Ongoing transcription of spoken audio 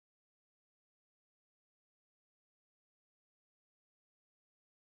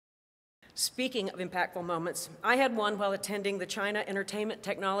Speaking of impactful moments, I had one while attending the China Entertainment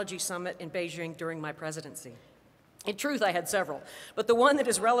Technology Summit in Beijing during my presidency. In truth, I had several, but the one that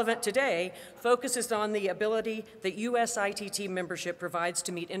is relevant today focuses on the ability that USITT membership provides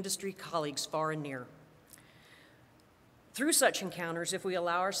to meet industry colleagues far and near. Through such encounters, if we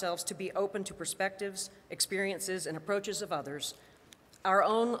allow ourselves to be open to perspectives, experiences, and approaches of others, our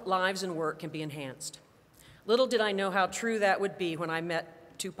own lives and work can be enhanced. Little did I know how true that would be when I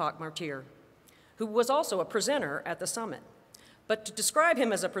met Tupac Martir, who was also a presenter at the summit. But to describe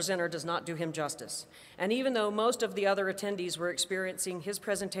him as a presenter does not do him justice. And even though most of the other attendees were experiencing his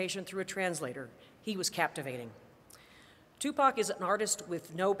presentation through a translator, he was captivating. Tupac is an artist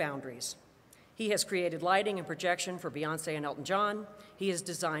with no boundaries. He has created lighting and projection for Beyoncé and Elton John. He has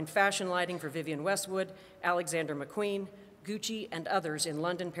designed fashion lighting for Vivienne Westwood, Alexander McQueen, Gucci, and others in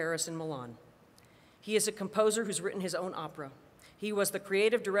London, Paris, and Milan. He is a composer who's written his own opera. He was the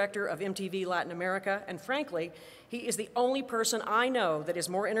creative director of MTV Latin America, and frankly, he is the only person I know that is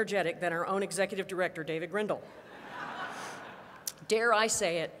more energetic than our own executive director, David Grindle. Dare I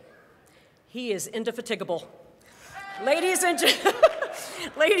say it, he is indefatigable. Ladies and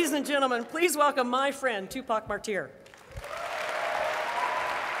gentlemen, please welcome my friend, Tupac Martir.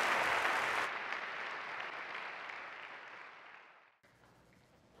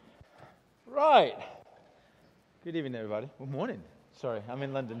 Right. Good evening, everybody. Well, morning. Sorry, I'm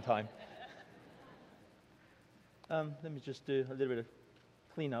in London time. Let me just do a little bit of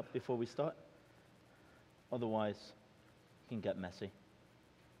cleanup before we start. Otherwise, it can get messy.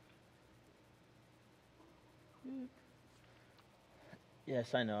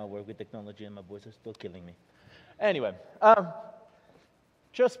 Yes, I know, I work with technology and my voice is still killing me. Anyway,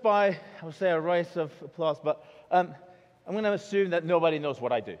 just by, I would say, a rise of applause, but I'm going to assume that nobody knows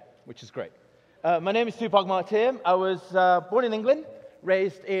what I do, which is great. My name is Tupac Martir. I was born in England,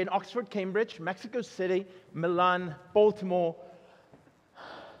 raised in Oxford, Cambridge, Mexico City, Milan, Baltimore,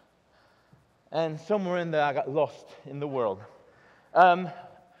 and somewhere in there I got lost in the world.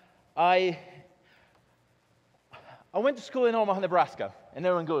 I went to school in Omaha, Nebraska, and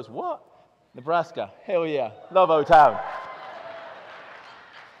everyone goes, what? Nebraska, hell yeah, love O-Town.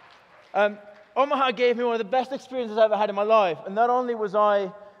 Omaha gave me one of the best experiences I've ever had in my life, and not only was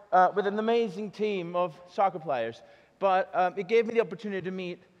I with an amazing team of soccer players, but it gave me the opportunity to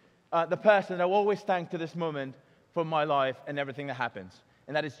meet the person that I will always thank to this moment for my life and everything that happens,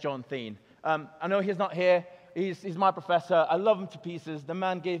 and that is John Thien. I know he's not here. He's my professor. I love him to pieces. The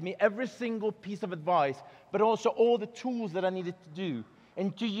man gave me every single piece of advice, but also all the tools that I needed to do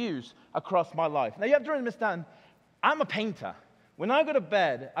and to use across my life. Now, you have to understand, I'm a painter. When I go to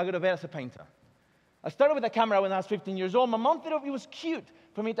bed as a painter. I started with a camera when I was 15 years old. My mom thought it was cute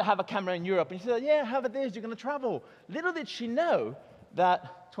for me to have a camera in Europe. And she said, yeah, have it this, you're going to travel. Little did she know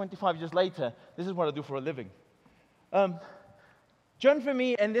that 25 years later, this is what I do for a living. John, for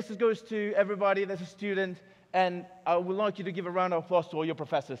me, and this goes to everybody that's a student, and I would like you to give a round of applause to all your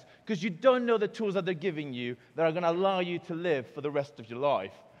professors, because you don't know the tools that they're giving you that are going to allow you to live for the rest of your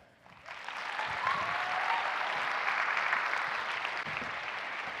life.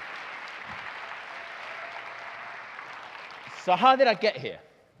 So how did I get here?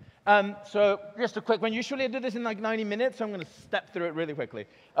 So just a quick one. Usually I do this in like 90 minutes, so I'm going to step through it really quickly.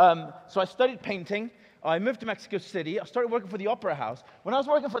 So I studied painting. I moved to Mexico City. I started working for the Opera House. When I was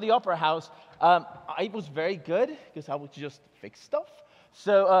working for the Opera House, I was very good because I would just fix stuff.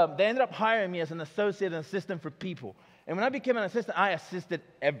 So they ended up hiring me as an associate and assistant for people. And when I became an assistant, I assisted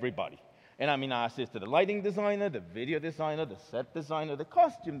everybody. And I mean, I assisted the lighting designer, the video designer, the set designer, the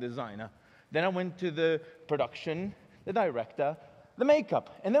costume designer. Then I went to the production, the director, the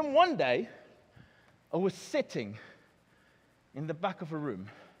makeup. And then one day, I was sitting in the back of a room,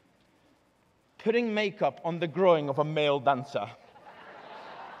 putting makeup on the groin of a male dancer.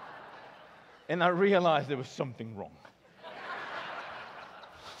 And I realized there was something wrong.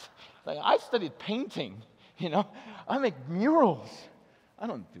 Like, I studied painting, you know. I make murals. I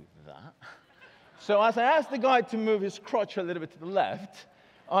don't do that. So as I asked the guy to move his crotch a little bit to the left,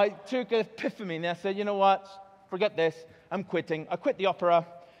 I took an epiphany and I said, you know what? Forget this, I'm quitting. I quit the opera.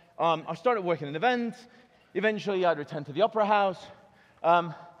 I started working in events. Eventually, I'd return to the Opera House.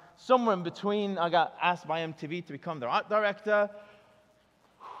 Somewhere in between, I got asked by MTV to become their art director.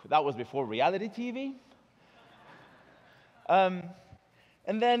 That was before reality TV. And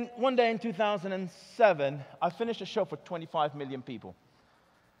then one day in 2007, I finished a show for 25 million people.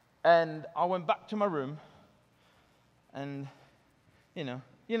 And I went back to my room, and you know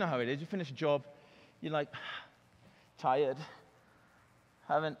how it is. You finish a job, you're like, tired,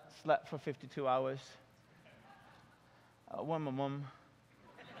 haven't slept for 52 hours. I won my mum.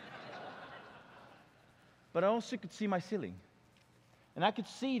 but I also could see my ceiling. And I could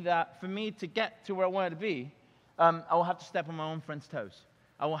see that for me to get to where I wanted to be, I will have to step on my own friends' toes.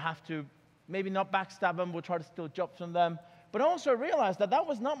 I will have to maybe not backstab them, but try to steal jobs from them. But also realize that that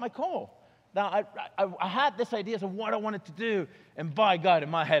was not my call. That I had this idea of what I wanted to do, and by God, in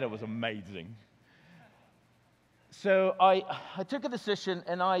my head, it was amazing. So I took a decision,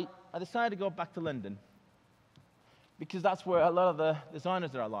 and I decided to go back to London, because that's where a lot of the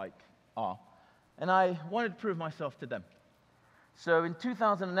designers that I like are. And I wanted to prove myself to them. So in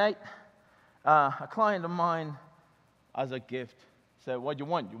 2008, a client of mine, as a gift, said, what do you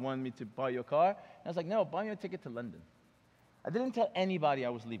want? You want me to buy your car? And I was like, no, buy me a ticket to London. I didn't tell anybody I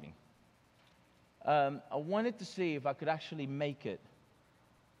was leaving. I wanted to see if I could actually make it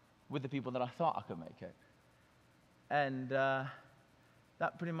with the people that I thought I could make it. And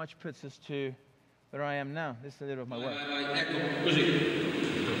that pretty much puts us to where I am now. This is a little of my work.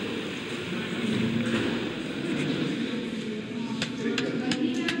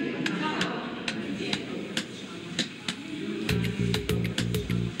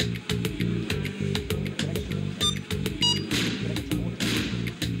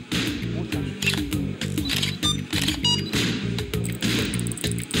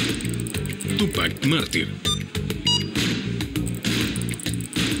 Tupac, Martir.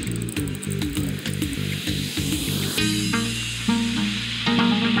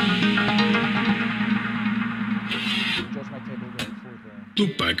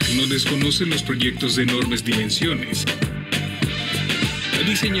 Tupac no desconoce los proyectos de enormes dimensiones. Ha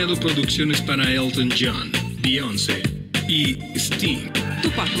diseñado producciones para Elton John, Beyoncé y Sting.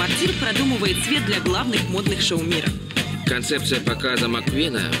 Tupac Martir продумывает цвет для главных модных шоу мира. Концепция показа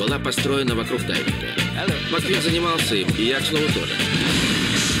Маквина была построена вокруг дайвинга. Маквин занимался им, и я, к слову, тоже.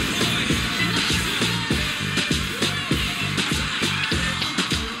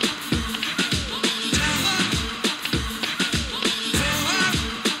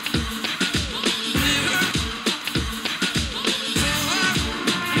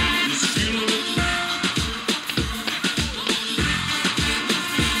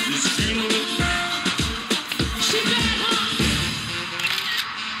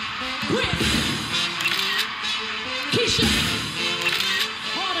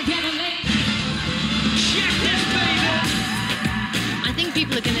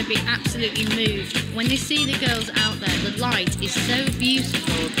 People are going to be absolutely moved when they see the girls out there. The light is so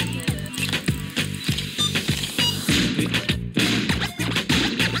beautiful.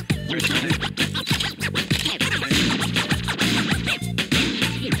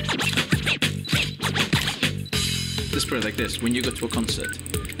 Let's put it like this: when you go to a concert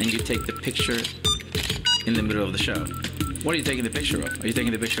and you take the picture in the middle of the show, what are you taking the picture of? Are you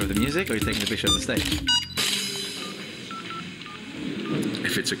taking the picture of the music, or are you taking the picture of the stage?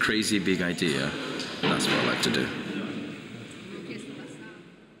 If it's a crazy big idea, that's what I like to do.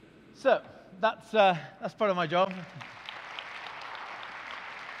 So that's part of my job.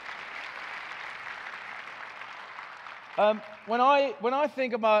 When I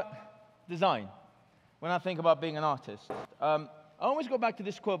think about design, when I think about being an artist, I always go back to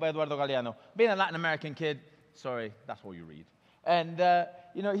this quote by Eduardo Galeano. Being a Latin American kid, sorry, that's all you read. And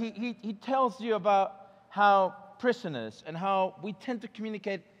you know, he tells you about how prisoners and how we tend to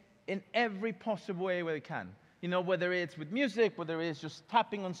communicate in every possible way where we can. You know, whether it's with music, whether it's just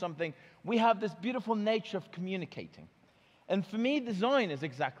tapping on something, we have this beautiful nature of communicating. And for me, design is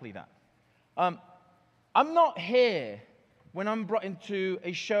exactly that. I'm not here when I'm brought into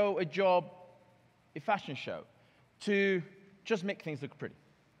a show, a job, a fashion show, to just make things look pretty.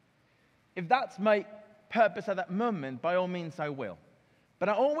 If that's my purpose at that moment, by all means I will. But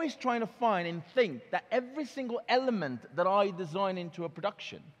I'm always trying to find and think that every single element that I design into a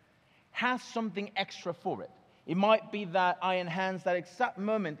production has something extra for it. It might be that I enhance that exact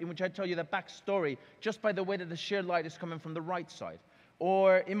moment in which I tell you the backstory just by the way that the sheer light is coming from the right side.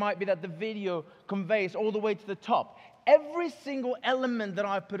 Or it might be that the video conveys all the way to the top. Every single element that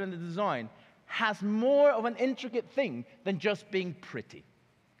I put in the design has more of an intricate thing than just being pretty.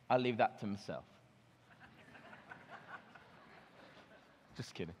 I'll leave that to myself.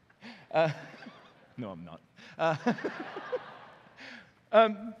 Just kidding. No, I'm not.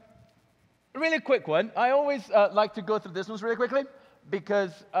 Really quick one. I always like to go through this one really quickly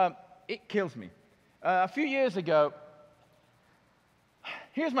because it kills me. A few years ago,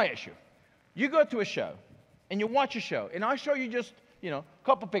 here's my issue. You go to a show, and you watch a show, and I show you just, a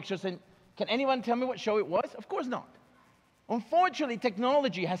couple pictures, and can anyone tell me what show it was? Of course not. Unfortunately,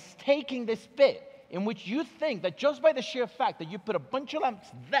 technology has taken this bit in which you think that just by the sheer fact that you put a bunch of lamps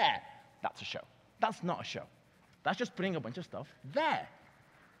there, that's a show. That's not a show. That's just putting a bunch of stuff there.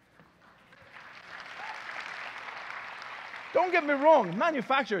 Don't get me wrong,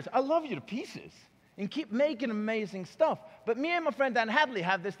 manufacturers, I love you to pieces and keep making amazing stuff. But me and my friend Dan Hadley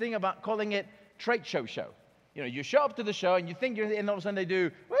have this thing about calling it trade show. You know, you show up to the show and you think you're, and all of a sudden they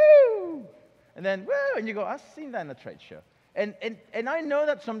do, woo! And then, woo! And you go, I've seen that in a trade show. And I know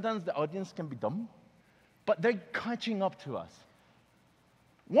that sometimes the audience can be dumb, but they're catching up to us.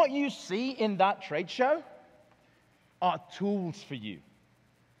 What you see in that trade show are tools for you.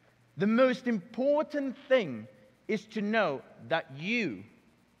 The most important thing is to know that you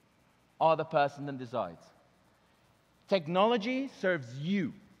are the person that decides. Technology serves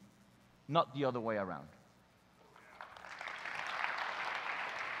you, not the other way around.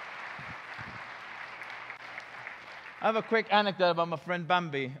 I have a quick anecdote about my friend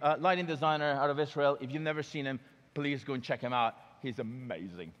Bambi, lighting designer out of Israel. If you've never seen him, please go and check him out. He's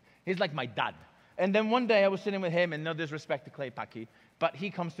amazing. He's like my dad. And then one day I was sitting with him, and no disrespect to Clay Packy, but he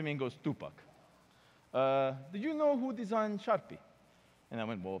comes to me and goes, Tupac, do you know who designed Sharpie? And I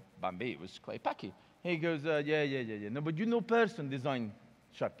went, well, Bambi, it was Clay Packy. He goes, yeah. No, but you know person designed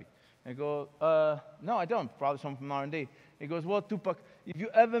Sharpie. I go, no, I don't. Probably someone from R&D. He goes, well, Tupac, if you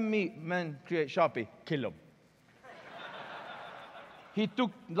ever meet men create Sharpie, kill him. He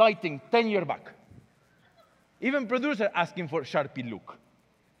took lighting 10 years back. Even producer asking for Sharpie look.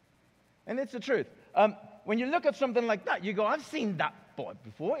 And it's the truth. When you look at something like that, you go, I've seen that board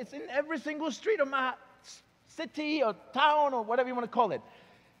before. It's in every single street of my city or town or whatever you want to call it.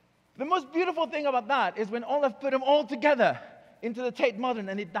 The most beautiful thing about that is when Olaf put them all together into the Tate Modern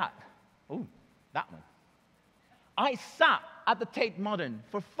and did that. Ooh, that one. I sat at the Tate Modern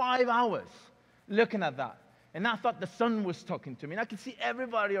for 5 hours looking at that. And I thought the sun was talking to me. And I could see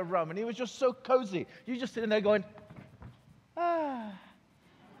everybody around me. And it was just so cozy. You're just sitting there going, ah.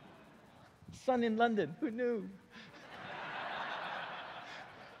 Sun in London, who knew?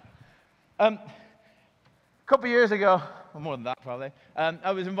 A couple of years ago, or more than that probably,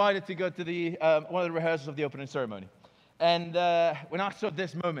 I was invited to go to the one of the rehearsals of the opening ceremony. And when I saw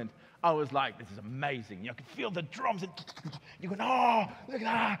this moment, I was like, this is amazing. You can feel the drums, and you're going, oh, look at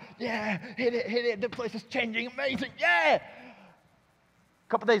that, yeah, hit it, the place is changing, amazing, yeah. A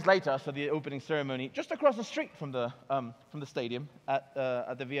couple of days later, I saw the opening ceremony just across the street from the stadium at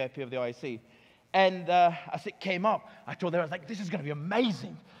the VIP of the IC. And as it came up, I told them, I was like, this is going to be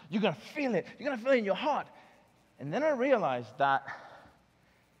amazing. You're going to feel it. You're going to feel it in your heart. And then I realized that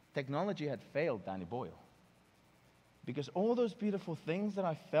technology had failed Danny Boyle. Because all those beautiful things that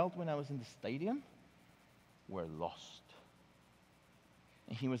I felt when I was in the stadium were lost.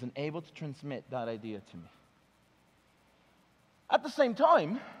 And he was unable to transmit that idea to me. At the same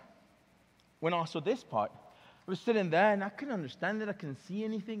time, when I saw this part, I was sitting there and I couldn't understand it. I couldn't see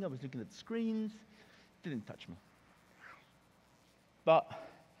anything. I was looking at screens. It didn't touch me. But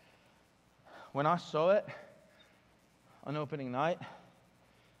when I saw it on opening night,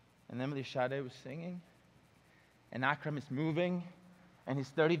 and Emily Sade was singing, and Akram is moving, and his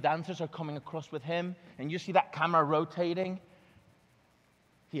 30 dancers are coming across with him, and you see that camera rotating,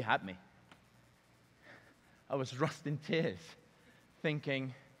 he had me. I was rushed in tears,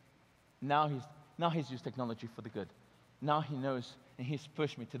 thinking, now he's used technology for the good. Now he knows, and he's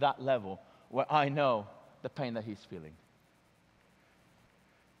pushed me to that level where I know the pain that he's feeling.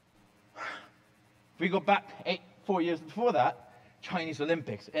 If we go back 4 years before that, Chinese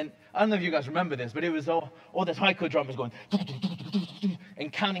Olympics, and I don't know if you guys remember this, but it was all this haiku drummers going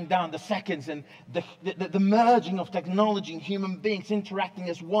and counting down the seconds, and the merging of technology and human beings interacting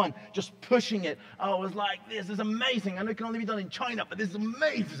as one, just pushing it. I was like, this is amazing. I know it can only be done in China, but this is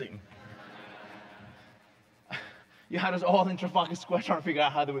amazing. You had us all in Trafalgar Square trying to figure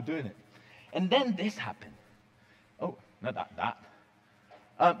out how they were doing it. And then this happened. Oh, not that.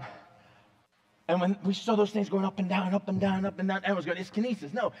 And when we saw those things going up and down, up and down, up and down, everyone's going, it's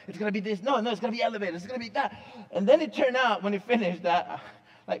kinesis. No, it's going to be this. No, it's going to be elevators. It's going to be that. And then it turned out, when it finished, that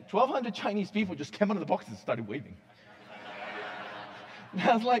like 1,200 Chinese people just came out of the boxes and started waving. And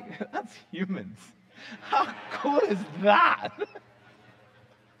I was like, that's humans. How cool is that?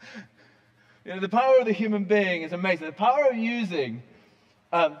 You know, the power of the human being is amazing. The power of using,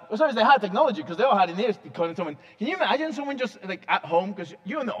 they had technology, because they all had in ears calling someone. Can you imagine someone just like at home, because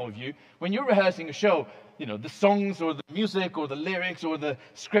you know all of you, when you're rehearsing a show, you know, the songs or the music or the lyrics or the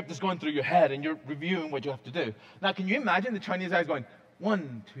script is going through your head and you're reviewing what you have to do. Now, can you imagine the Chinese guys going,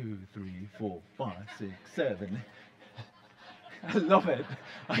 1, 2, 3, 4, 5, 6, 7. I love it.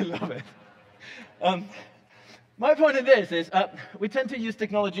 I love it. My point of this is we tend to use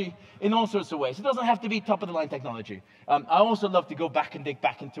technology in all sorts of ways. It doesn't have to be top-of-the-line technology. I also love to go back and dig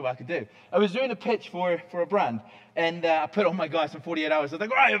back into what I could do. I was doing a pitch for a brand, and I put all my guys in 48 hours. I was like,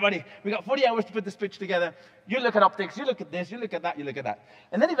 all right, everybody, we got 40 hours to put this pitch together. You look at optics, you look at this, you look at that, you look at that.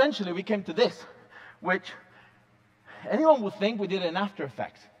 And then eventually we came to this, which anyone would think we did in After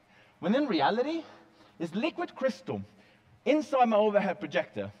Effects, when in reality, it's liquid crystal inside my overhead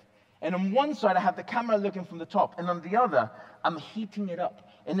projector. And on one side, I have the camera looking from the top, and on the other, I'm heating it up.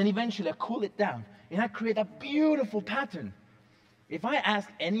 And then eventually, I cool it down, and I create a beautiful pattern. If I ask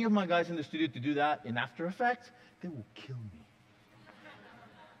any of my guys in the studio to do that in After Effects, they will kill me.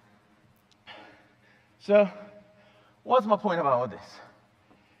 So, what's my point about all this?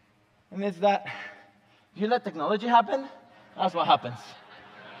 And it's that if you let technology happen, that's what happens.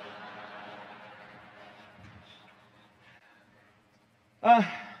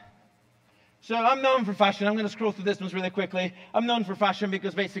 So I'm known for fashion. I'm going to scroll through this one really quickly. I'm known for fashion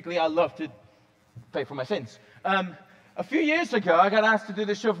because basically I love to pay for my sins. A few years ago, I got asked to do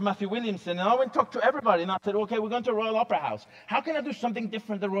this show for Matthew Williamson, and I went and talked to everybody, and I said, okay, we're going to Royal Opera House. How can I do something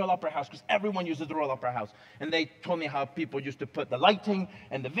different than Royal Opera House? Because everyone uses the Royal Opera House. And they told me how people used to put the lighting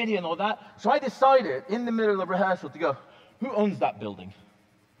and the video and all that. So I decided in the middle of rehearsal to go, who owns that building?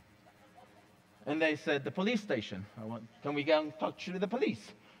 And they said, the police station. I went, can we get in touch with the police?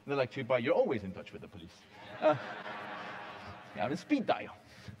 And they're like, Tupac, you're always in touch with the police. Yeah, I'm a speed dial.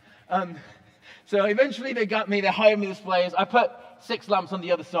 So eventually they got me, they hired me displays. I put 6 lamps on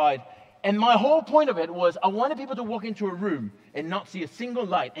the other side. And my whole point of it was I wanted people to walk into a room and not see a single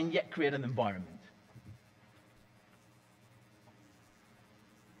light and yet create an environment.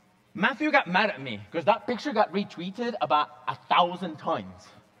 Matthew got mad at me because that picture got retweeted about 1,000 times.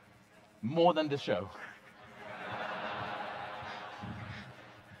 More than the show.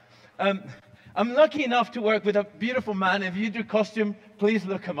 I'm lucky enough to work with a beautiful man. If you do costume, please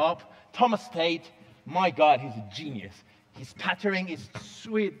look him up. Thomas Tate. My God, he's a genius. His patterning is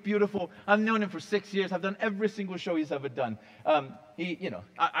sweet, beautiful. I've known him for 6 years. I've done every single show he's ever done.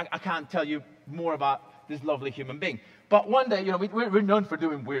 I can't tell you more about this lovely human being. But one day, we're known for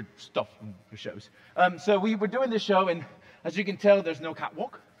doing weird stuff for shows. So we were doing this show, and as you can tell, there's no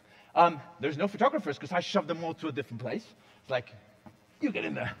catwalk. There's no photographers because I shoved them all to a different place. It's like, you get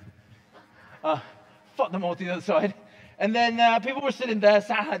in there. Fuck them all to the other side. And then people were sitting there.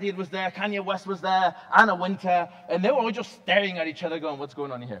 Zaha Hadid was there. Kanye West was there. Anna Wintour. And they were all just staring at each other going, what's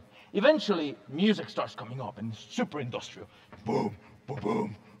going on here? Eventually, music starts coming up and it's super industrial. Boom, boom,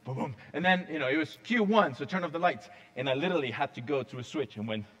 boom, boom, boom. And then, it was Q1, so turn off the lights. And I literally had to go to a switch and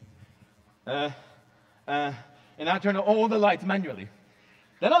went, and I turned on all the lights manually.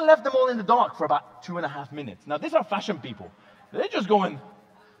 Then I left them all in the dark for about 2.5 minutes. Now, these are fashion people. They're just going,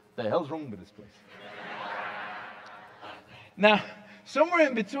 the hell's wrong with this place? Now, somewhere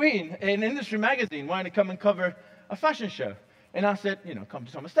in between, an industry magazine wanted to come and cover a fashion show. And I said, come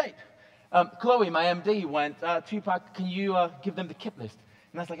to Thomas Tate. Chloe, my MD, went, Tupac, can you give them the kit list?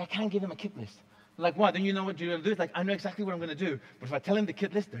 And I was like, I can't give them a kit list. I'm like, why? Don't you know what you're going to do? It's like, I know exactly what I'm going to do. But if I tell them the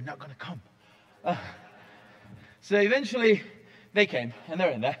kit list, they're not going to come. So eventually, they came, and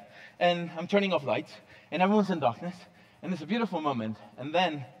they're in there. And I'm turning off lights, and everyone's in darkness. And it's a beautiful moment. And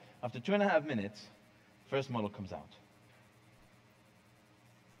then, after 2.5 minutes, first model comes out.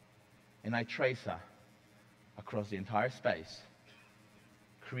 And I trace her across the entire space,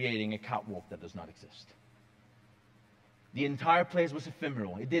 creating a catwalk that does not exist. The entire place was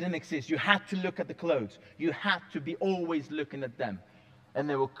ephemeral. It didn't exist. You had to look at the clothes. You had to be always looking at them. And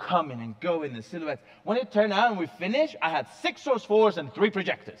they were coming and going in silhouettes. When it turned out and we finished, I had 6 Source 4s and 3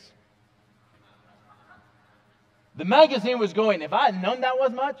 projectors. The magazine was going, if I had known that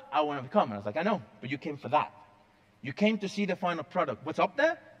was much, I wouldn't have come. And I was like, I know, but you came for that. You came to see the final product. What's up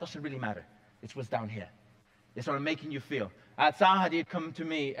there doesn't really matter. It's what's down here. It's what I'm making you feel. I had Zaha Hadid come to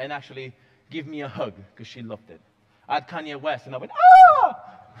me and actually give me a hug because she loved it. I had Kanye West and I went, ah!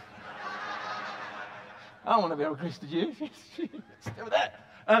 I don't want to be able to to you. Still there.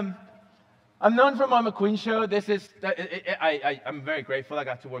 I'm known for my McQueen show. I'm very grateful I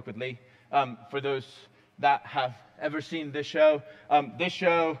got to work with Lee. For those that have ever seen this show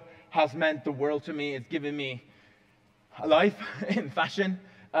has meant the world to me. It's given me a life in fashion.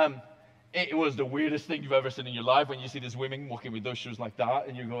 It was the weirdest thing you've ever seen in your life when you see these women walking with those shoes like that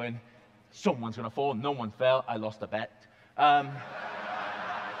and you're going, someone's going to fall. No one fell. I lost a bet.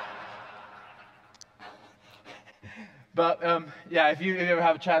 Yeah, if you ever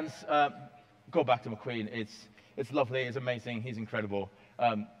have a chance, go back to McQueen. It's lovely. It's amazing. He's incredible.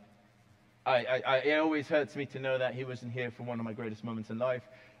 It always hurts me to know that he wasn't here for one of my greatest moments in life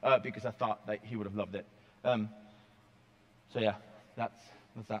because I thought that he would have loved it. So yeah, that's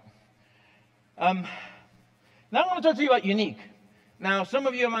that. Now I want to talk to you about unique. Now, some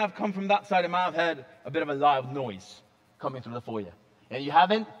of you might have come from that side and might have heard a bit of a loud noise coming through the foyer. And you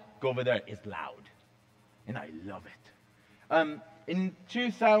haven't? Go over there. It's loud. And I love it. In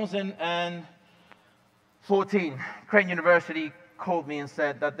 2014, Creighton University called me and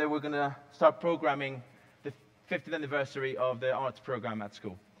said that they were going to start programming the 50th anniversary of the arts program at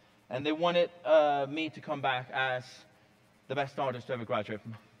school. And they wanted me to come back as the best artist to ever graduate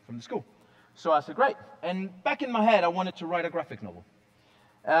from the school. So I said, great. And back in my head, I wanted to write a graphic novel.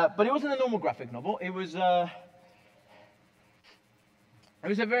 But it wasn't a normal graphic novel. It was a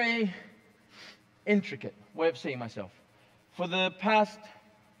very intricate way of seeing myself. For the past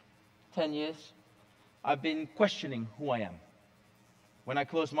 10 years, I've been questioning who I am. When I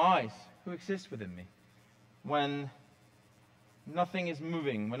close my eyes, who exists within me? When nothing is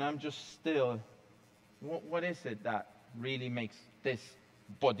moving, when I'm just still, what is it that really makes this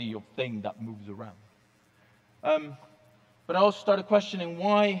body of thing that moves around? But I also started questioning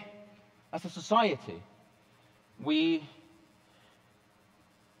why, as a society, we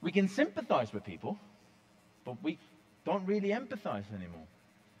can sympathize with people, but we don't really empathize anymore.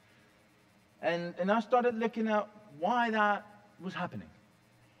 And I started looking at why that was happening.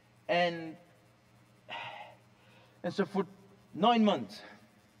 And so for 9 months,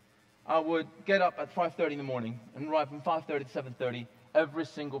 I would get up at 5:30 in the morning and write from 5:30 to 7:30 every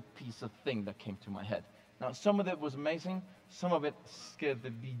single piece of thing that came to my head. Now, some of it was amazing. Some of it scared the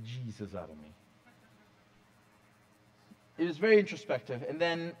bejesus out of me. It was very introspective. And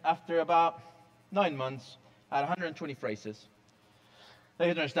then after about 9 months, I had 120 phrases. Now, you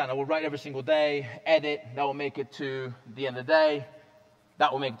have to understand, I will write every single day, edit. That will make it to the end of the day.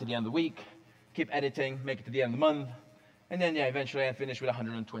 That will make it to the end of the week. Keep editing, make it to the end of the month. And then, yeah, eventually I finished with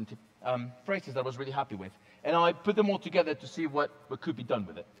 120 phrases that I was really happy with. And I put them all together to see what could be done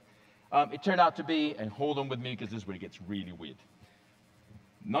with it. It turned out to be, and hold on with me because this is where it gets really weird,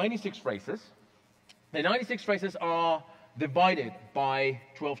 96 phrases. The 96 phrases are divided by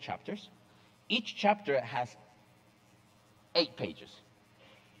 12 chapters. Each chapter has 8 pages.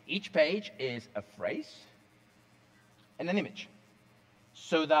 Each page is a phrase and an image,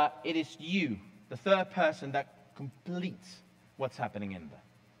 so that it is you, the third person, that completes what's happening in there.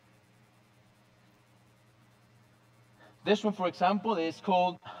 This one, for example, is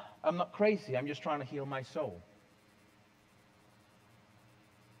called, I'm not crazy, I'm just trying to heal my soul.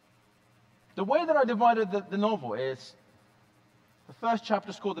 The way that I divided the novel is, the first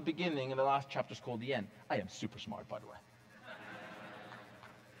chapter is called the beginning and the last chapter is called the end. I am super smart, by the way.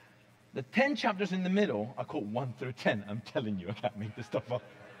 The 10 chapters in the middle are called 1 through 10. I'm telling you, I can't make this stuff up.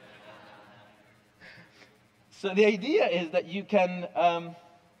 So the idea is that you can,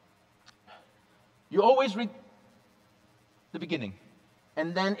 you always read the beginning.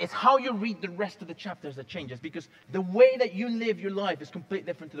 And then it's how you read the rest of the chapters that changes, because the way that you live your life is completely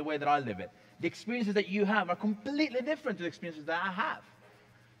different to the way that I live it. The experiences that you have are completely different to the experiences that I have.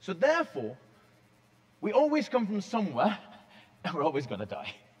 So therefore, we always come from somewhere, and we're always going to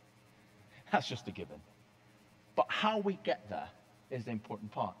die. That's just a given. But how we get there is the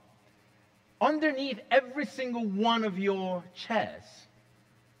important part. Underneath every single one of your chairs,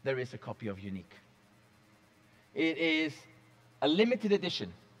 there is a copy of Unique. It is a limited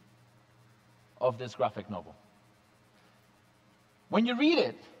edition of this graphic novel. When you read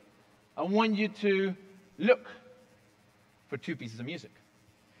it, I want you to look for 2 pieces of music.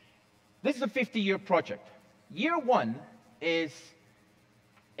 This is a 50-year project. Year 1 is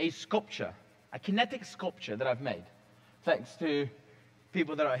a sculpture, a kinetic sculpture that I've made, thanks to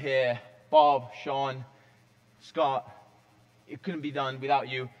people that are here, Bob, Sean, Scott. It couldn't be done without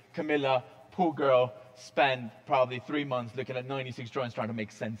you. Camilla, poor girl, spent probably 3 months looking at 96 drawings trying to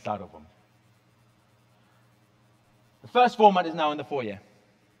make sense out of them. The first format is now in the foyer.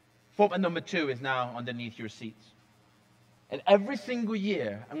 Format number 2 is now underneath your seats. And every single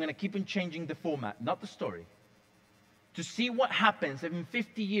year, I'm going to keep on changing the format, not the story, to see what happens if in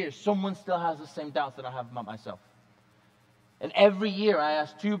 50 years someone still has the same doubts that I have about myself. And every year I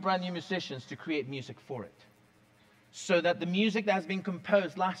ask 2 brand new musicians to create music for it, so that the music that has been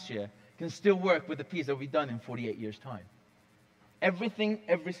composed last year can still work with the piece that will be done in 48 years' time. Everything,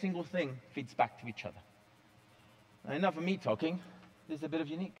 every single thing feeds back to each other. Now, enough of me talking. This is a bit of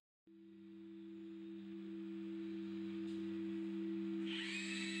Unique.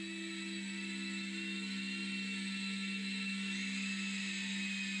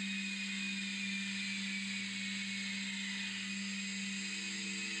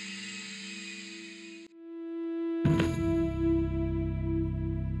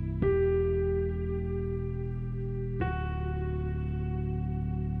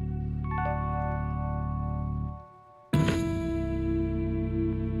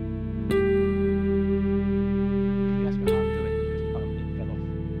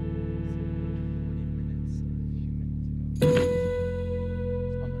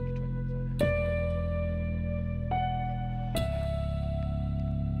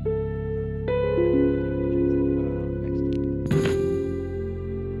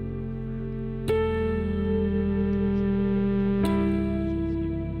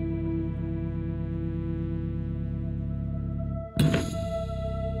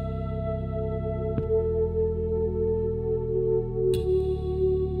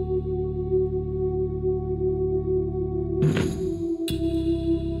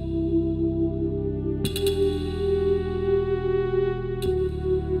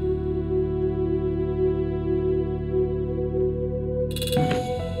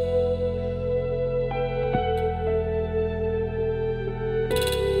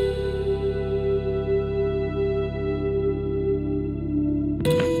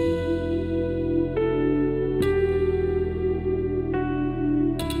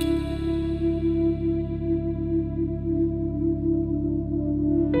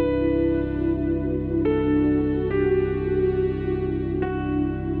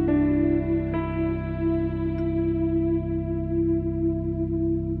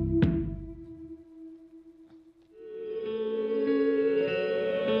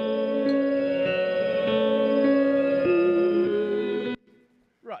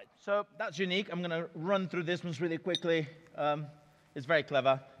 So that's unique. I'm going to run through this one really quickly. It's very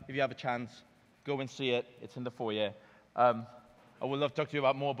clever. If you have a chance, go and see it. It's in the foyer. I would love to talk to you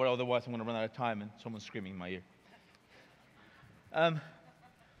about more, but otherwise I'm going to run out of time and someone's screaming in my ear.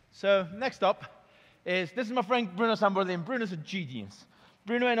 So next up is, this is my friend Bruno Samberlin. Bruno's a genius.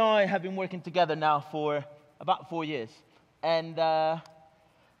 Bruno and I have been working together now for about 4 years. And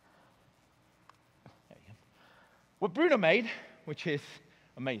what Bruno made, which is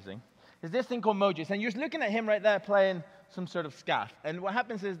amazing, is this thing called Mojis. And you're looking at him right there playing some sort of scaff. And what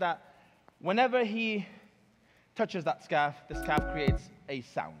happens is that whenever he touches that scaff, the scaff creates a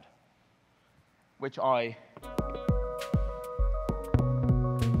sound, which I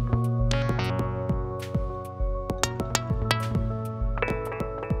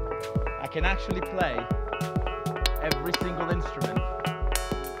can actually play every single instrument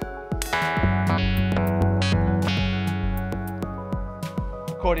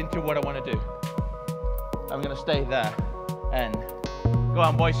according to what I want to do. I'm going to stay there and go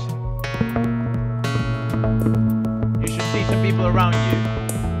on, boys. You should see some people around you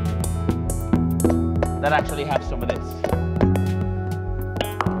that actually have some of this.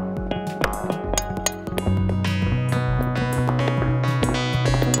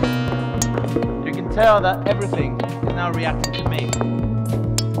 You can tell that everything is now reacting to me.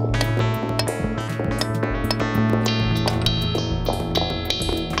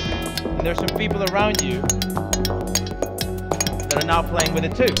 And there's some people around you that are now playing with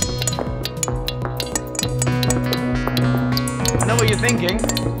it too. I know what you're thinking.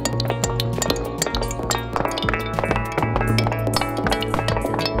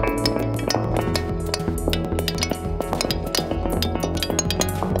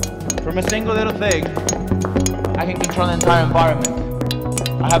 From a single little thing, I can control the entire environment.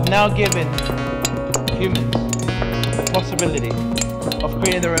 I have now given humans the possibility of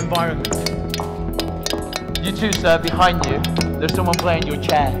creating their environment. You two, sir, behind you, there's someone playing your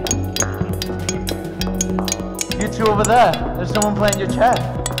chair. You two over there, there's someone playing your chair.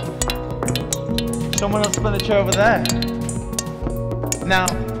 Someone else playing the chair over there. Now,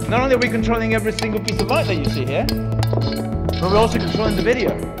 not only are we controlling every single piece of art that you see here, but we're also controlling the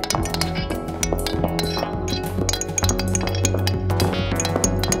video.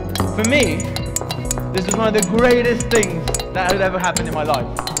 For me, this is one of the greatest things that had ever happened in my life.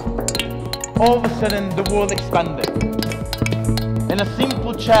 All of a sudden, the world expanded. And a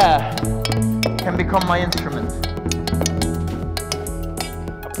simple chair can become my instrument.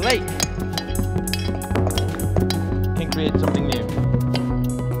 A plate can create something new.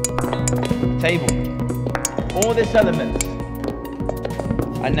 A table. All these elements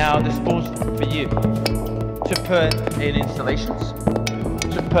are now disposed for you to put in installations,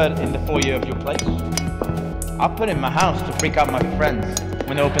 to put in the foyer of your place. I put it in my house to freak out my friends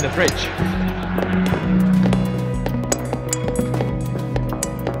when they open the fridge.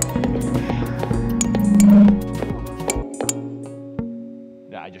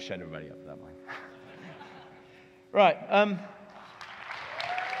 Yeah, I just shut everybody up at that point. Right.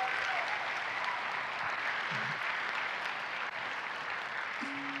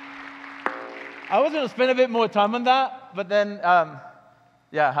 I was going to spend a bit more time on that, but then,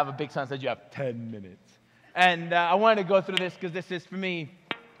 yeah, I have a big sense that you have 10 minutes. And I wanted to go through this because this is, for me,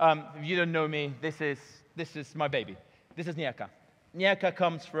 if you don't know me, this is my baby. This is Nyeka. Nyeka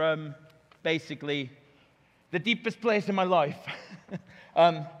comes from, basically, the deepest place in my life.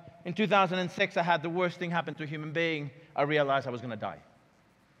 In 2006, I had the worst thing happen to a human being. I realized I was going to die.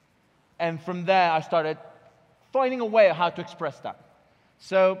 And from there, I started finding a way of how to express that.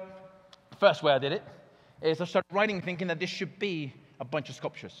 So the first way I did it is I started writing, thinking that this should be a bunch of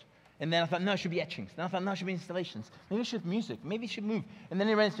sculptures. And then I thought, no, it should be etchings. Then I thought, no, it should be installations. Maybe it should be music. Maybe it should move. And then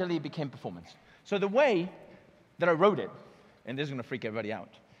eventually it became performance. So the way that I wrote it, and this is going to freak everybody out,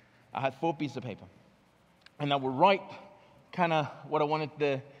 I had 4 pieces of paper. And I would write kind of what I wanted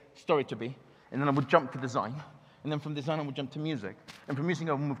the story to be. And then I would jump to design. And then from design, I would jump to music. And from music,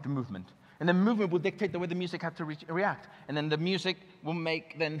 I would move to movement. And then movement would dictate the way the music had to react. And then the music will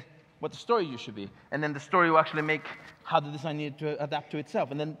make then what the story should be. And then the story will actually make how the design needed to adapt to itself.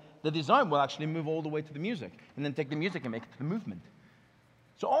 And then the design will actually move all the way to the music. And then take the music and make it to the movement.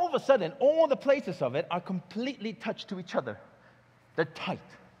 So all of a sudden, all the places of it are completely attached to each other. They're tight.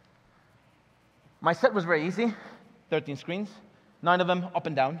 My set was very easy. 13 screens. 9 of them up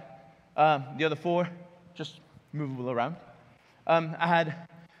and down. The other 4 just movable around. I had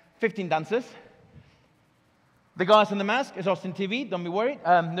 15 dancers. The guys in the mask is Austin TV, don't be worried.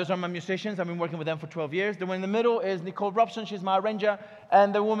 Those are my musicians. I've been working with them for 12 years. The one in the middle is Nicole Robson. She's my arranger.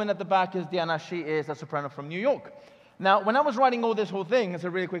 And the woman at the back is Diana. She is a soprano from New York. Now, when I was writing all this whole thing, it's a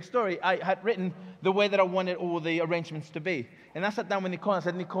really quick story, I had written the way that I wanted all the arrangements to be. And I sat down with Nicole and I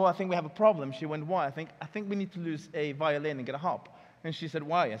said, Nicole, I think we have a problem. She went, why? I think we need to lose a violin and get a harp. And she said,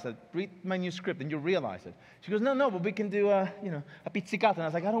 why? I said, read my new script and you'll realize it. She goes, no, but we can do a pizzicato. And I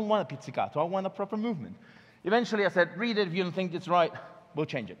was like, I don't want a pizzicato. I want a proper movement. Eventually, I said, read it. If you don't think it's right, we'll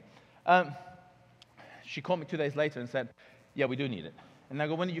change it. She called me 2 days later and said, yeah, we do need it. And I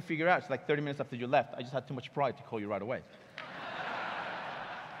go, when did you figure out? It's like 30 minutes after you left. I just had too much pride to call you right away.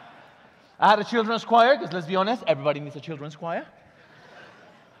 I had a children's choir, because let's be honest, everybody needs a children's choir.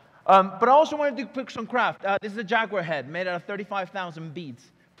 But I also wanted to do some craft. This is a jaguar head made out of 35,000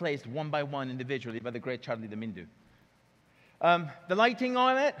 beads placed one by one individually by the great Charlie de Mindu. The lighting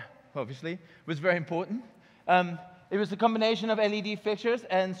on it, obviously, was very important. It was a combination of LED fixtures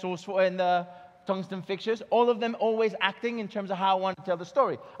and tungsten fixtures, all of them always acting in terms of how I want to tell the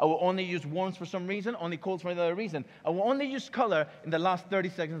story. I will only use warms for some reason, only colds for another reason. I will only use color in the last 30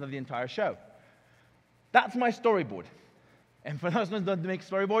 seconds of the entire show. That's my storyboard. And for those who don't make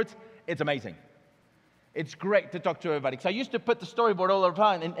storyboards, it's amazing. It's great to talk to everybody. Because I used to put the storyboard all the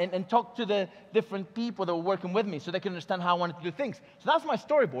time and talk to the different people that were working with me so they could understand how I wanted to do things. So that's my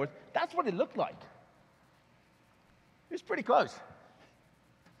storyboard. That's what it looked like. It was pretty close.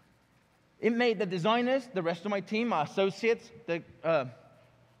 It made the designers, the rest of my team, my associates, the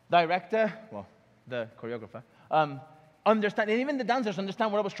director, well, the choreographer, understand, and even the dancers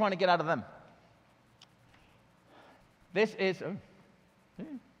understand what I was trying to get out of them. This is, there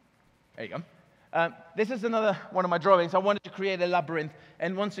you go. This is another one of my drawings. I wanted to create a labyrinth,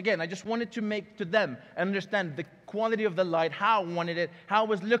 and once again, I just wanted to make to them understand the quality of the light, how I wanted it, how I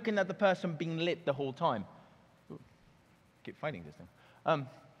was looking at the person being lit the whole time. Ooh, keep fighting this thing.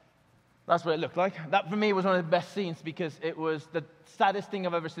 That's what it looked like. That, for me, was one of the best scenes because it was the saddest thing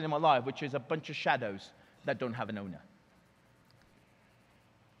I've ever seen in my life, which is a bunch of shadows that don't have an owner.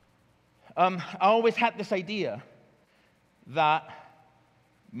 I always had this idea that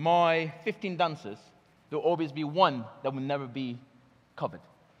my 15 dancers, there will always be one that will never be covered.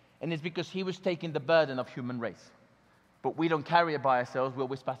 And it's because he was taking the burden of human race. But we don't carry it by ourselves, we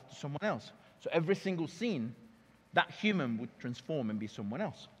always pass it to someone else. So every single scene, that human would transform and be someone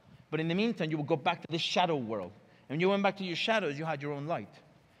else. But in the meantime, you will go back to this shadow world. And when you went back to your shadows, you had your own light,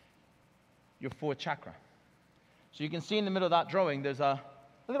 your fourth chakra. So you can see in the middle of that drawing, there's a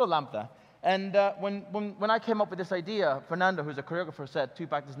little lamp there. And when I came up with this idea, Fernando, who's a choreographer, said,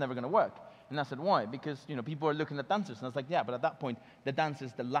 Tupac, this is never going to work. And I said, why? Because people are looking at dancers. And I was like, yeah, but at that point, the dance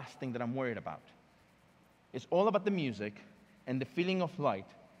is the last thing that I'm worried about. It's all about the music and the feeling of light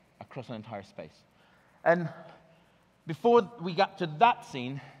across an entire space. And before we got to that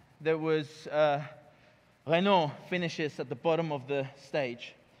scene, there was Renaud finishes at the bottom of the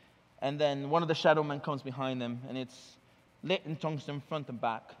stage, and then one of the shadow men comes behind them, and it's lit in tungsten front and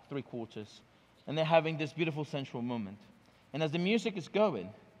back, 3/4, and they're having this beautiful sensual moment. And as the music is going,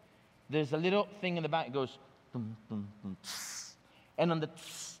 there's a little thing in the back that goes, dum, dum, dum, tss, and on the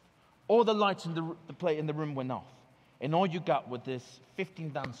tss, all the lights in the room went off, and all you got was this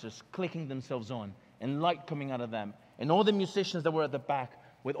 15 dancers clicking themselves on, and light coming out of them, and all the musicians that were at the back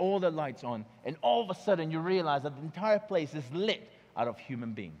with all the lights on, and all of a sudden you realize that the entire place is lit out of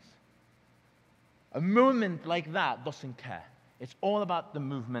human beings. A movement like that doesn't care. It's all about the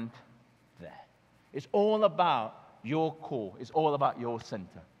movement there. It's all about your core. It's all about your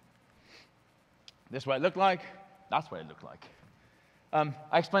center. This is what it looked like. That's what it looked like.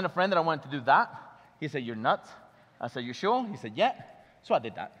 I explained to a friend that I wanted to do that. He said, you're nuts. I said, you sure? He said, yeah. So I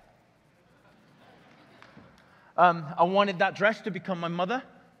did that. I wanted that dress to become my mother.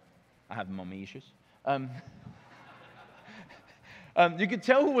 I have mommy issues. You could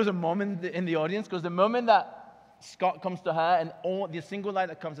tell who was a mom in the audience, because the moment that Scott comes to her and all the single light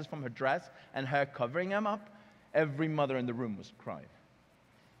that comes is from her dress and her covering him up, every mother in the room was crying.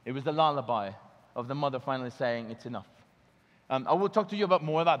 It was the lullaby of the mother finally saying, it's enough. I will talk to you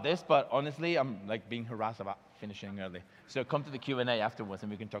more about this, but honestly, I'm like being harassed about finishing early. So come to the Q&A afterwards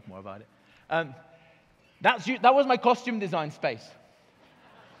and we can talk more about it. That was my costume design space,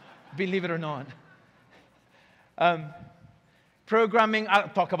 believe it or not. Programming, I'll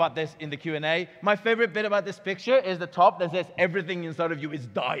talk about this in the Q&A. My favorite bit about this picture is the top that says, everything inside of you is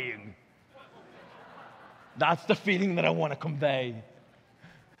dying. That's the feeling that I want to convey.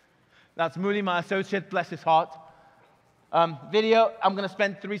 That's Mooley, my associate, bless his heart. Video, I'm going to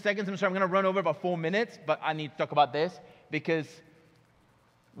spend 3 seconds. I'm sorry, I'm going to run over about 4 minutes, but I need to talk about this because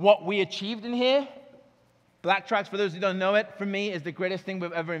what we achieved in here, Black Tracks, for those who don't know it, for me, is the greatest thing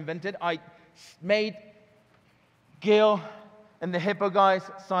we've ever invented. I made Gil and the Hippo guys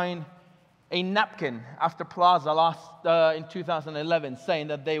sign a napkin after Plaza in 2011 saying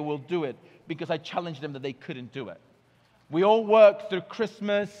that they will do it because I challenged them that they couldn't do it. We all worked through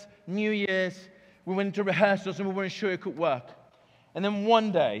Christmas, New Year's. We went into rehearsals and we weren't sure it could work. And then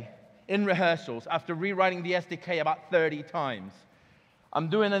one day, in rehearsals, after rewriting the SDK about 30 times, I'm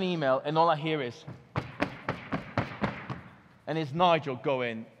doing an email and all I hear is, and it's Nigel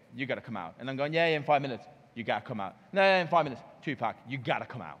going, you got to come out. And I'm going, yeah, in 5 minutes, you got to come out. No, in 5 minutes, Tupac, you got to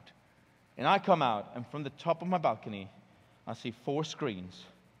come out. And I come out, and from the top of my balcony, I see 4 screens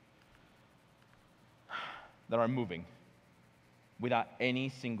that are moving without any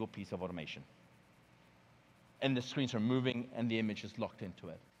single piece of automation. And the screens are moving, and the image is locked into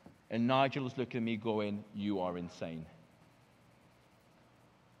it. And Nigel is looking at me going, you are insane.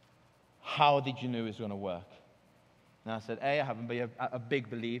 How did you know it was going to work? And I said, A, I have a big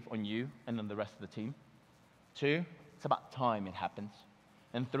belief on you and on the rest of the team. 2, it's about time it happens.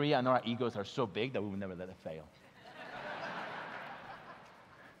 And 3, I know our egos are so big that we will never let it fail.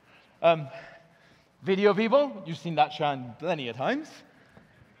 Video people, you've seen that shine plenty of times.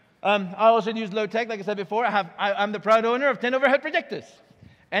 I also use low tech, like I said before. I'm the proud owner of 10 overhead projectors,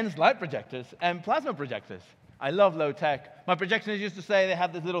 and slide projectors, and plasma projectors. I love low tech. My projectionists used to say they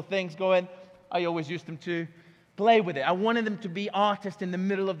had these little things going. I always used them to play with it. I wanted them to be artists in the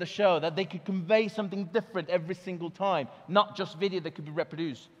middle of the show, that they could convey something different every single time, not just video that could be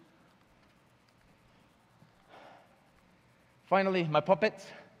reproduced. Finally, my puppets.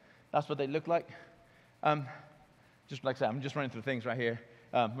 That's what they look like. Just like I said, I'm just running through things right here.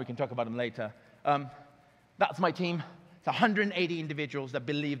 We can talk about them later. That's my team. It's 180 individuals that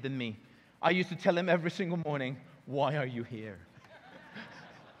believed in me. I used to tell them every single morning, why are you here?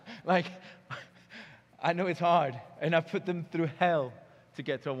 Like, I know it's hard, and I put them through hell to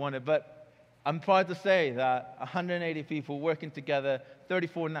get to wanted, but I'm proud to say that 180 people working together,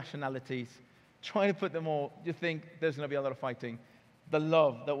 34 nationalities, trying to put them all, you think there's going to be a lot of fighting. The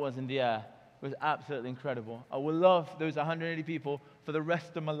love that was in the air was absolutely incredible. I will love those 180 people for the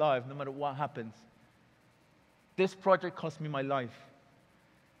rest of my life, no matter what happens. This project cost me my life.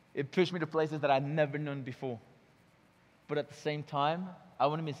 It pushed me to places that I'd never known before. But at the same time, I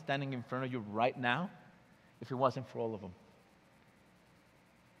wouldn't be standing in front of you right now if it wasn't for all of them.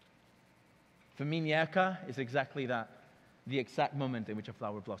 For me, Nyaka is exactly that, the exact moment in which a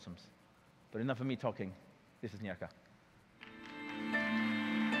flower blossoms. But enough of me talking. This is Nyaka.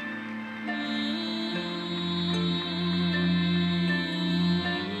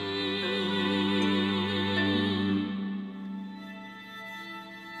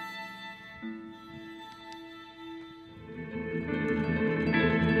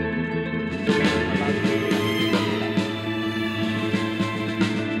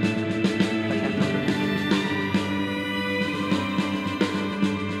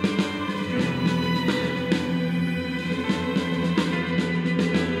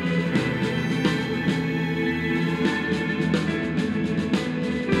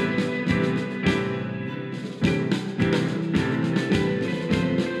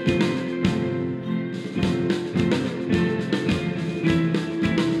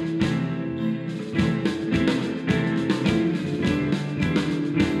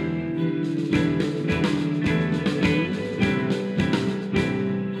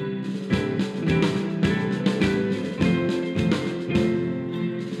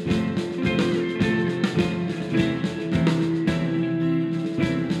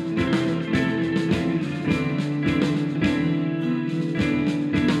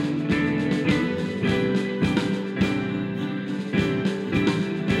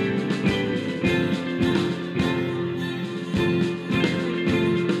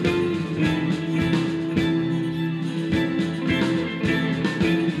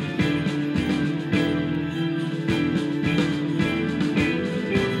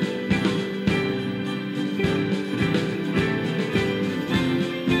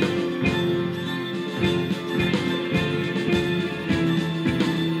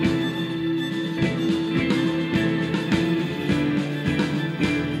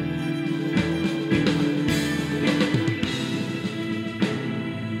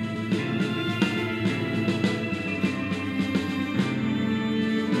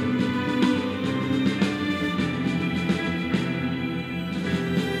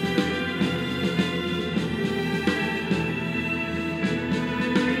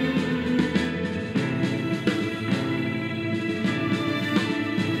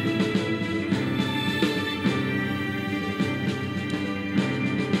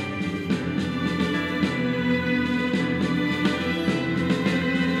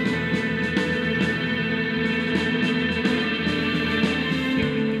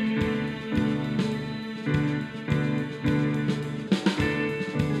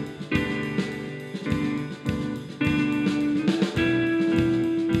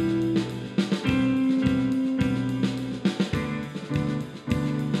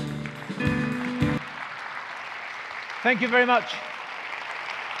 Thank you very much.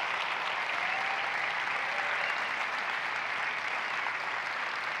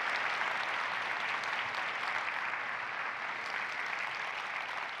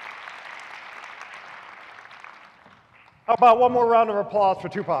 How about one more round of applause for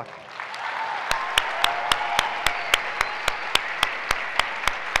Tupac?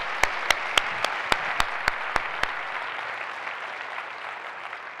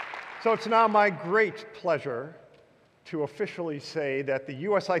 So it's now my great pleasure to officially say that the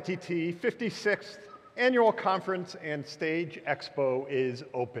USITT 56th Annual Conference and Stage Expo is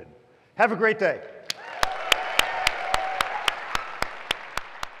open. Have a great day.